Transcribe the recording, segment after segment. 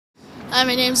Hi,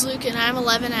 my name's Luke and I'm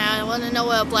 11 and I want to know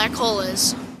what a black hole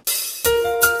is.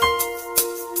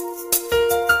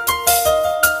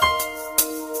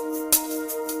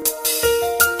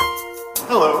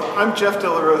 Hello, I'm Jeff De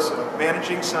La Rosa,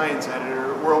 Managing Science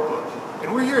Editor at World Book,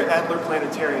 and we're here at Adler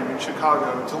Planetarium in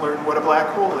Chicago to learn what a black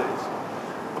hole is.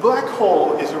 A black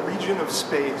hole is a region of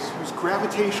space whose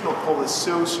gravitational pull is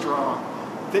so strong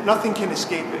that nothing can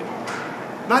escape it.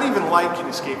 Not even light can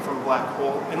escape from a black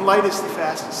hole, and light is the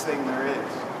fastest thing there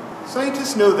is.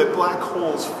 Scientists know that black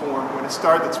holes form when a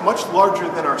star that's much larger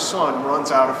than our sun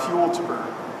runs out of fuel to burn.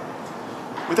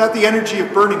 Without the energy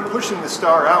of burning pushing the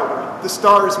star outward, the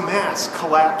star's mass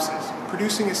collapses,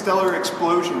 producing a stellar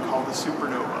explosion called a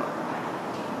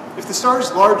supernova. If the star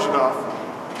is large enough,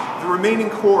 the remaining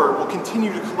core will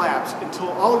continue to collapse until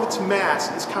all of its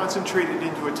mass is concentrated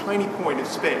into a tiny point of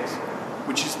space,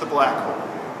 which is the black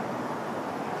hole.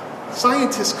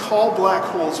 Scientists call black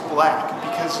holes black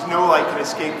because no light can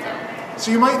escape them.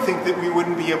 So you might think that we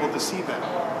wouldn't be able to see them.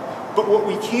 But what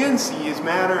we can see is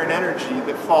matter and energy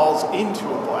that falls into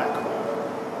a black hole.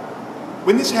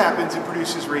 When this happens, it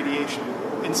produces radiation,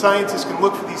 and scientists can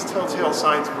look for these telltale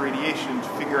signs of radiation to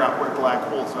figure out where black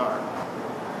holes are.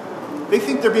 They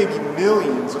think there may be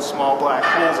millions of small black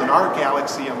holes in our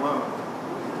galaxy alone,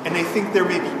 and they think there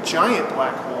may be giant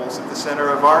black holes at the center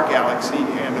of our galaxy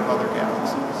and of other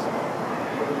galaxies.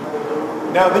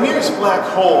 Now, the nearest black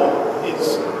hole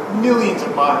is millions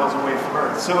of miles away from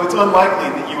Earth, so it's unlikely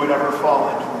that you would ever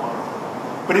fall into one.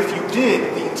 But if you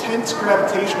did, the intense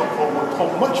gravitational pull would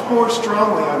pull much more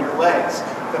strongly on your legs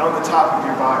than on the top of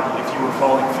your body if you were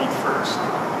falling feet first.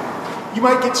 You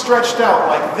might get stretched out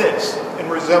like this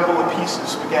and resemble a piece of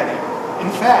spaghetti.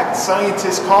 In fact,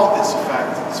 scientists call this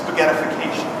effect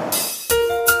spaghettification.